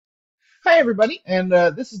Hi, everybody, and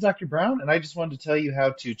this is Dr. Brown, and I just wanted to tell you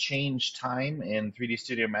how to change time in 3D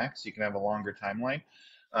Studio Max so you can have a longer timeline.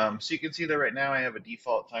 So you can see that right now I have a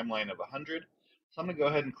default timeline of 100. So I'm going to go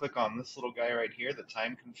ahead and click on this little guy right here, the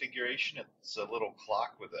time configuration. It's a little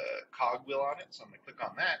clock with a cogwheel on it, so I'm going to click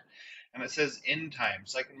on that. And it says end time,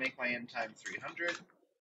 so I can make my end time 300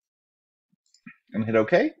 and hit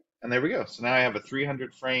OK. And there we go. So now I have a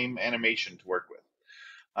 300 frame animation to work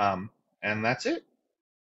with. And that's it.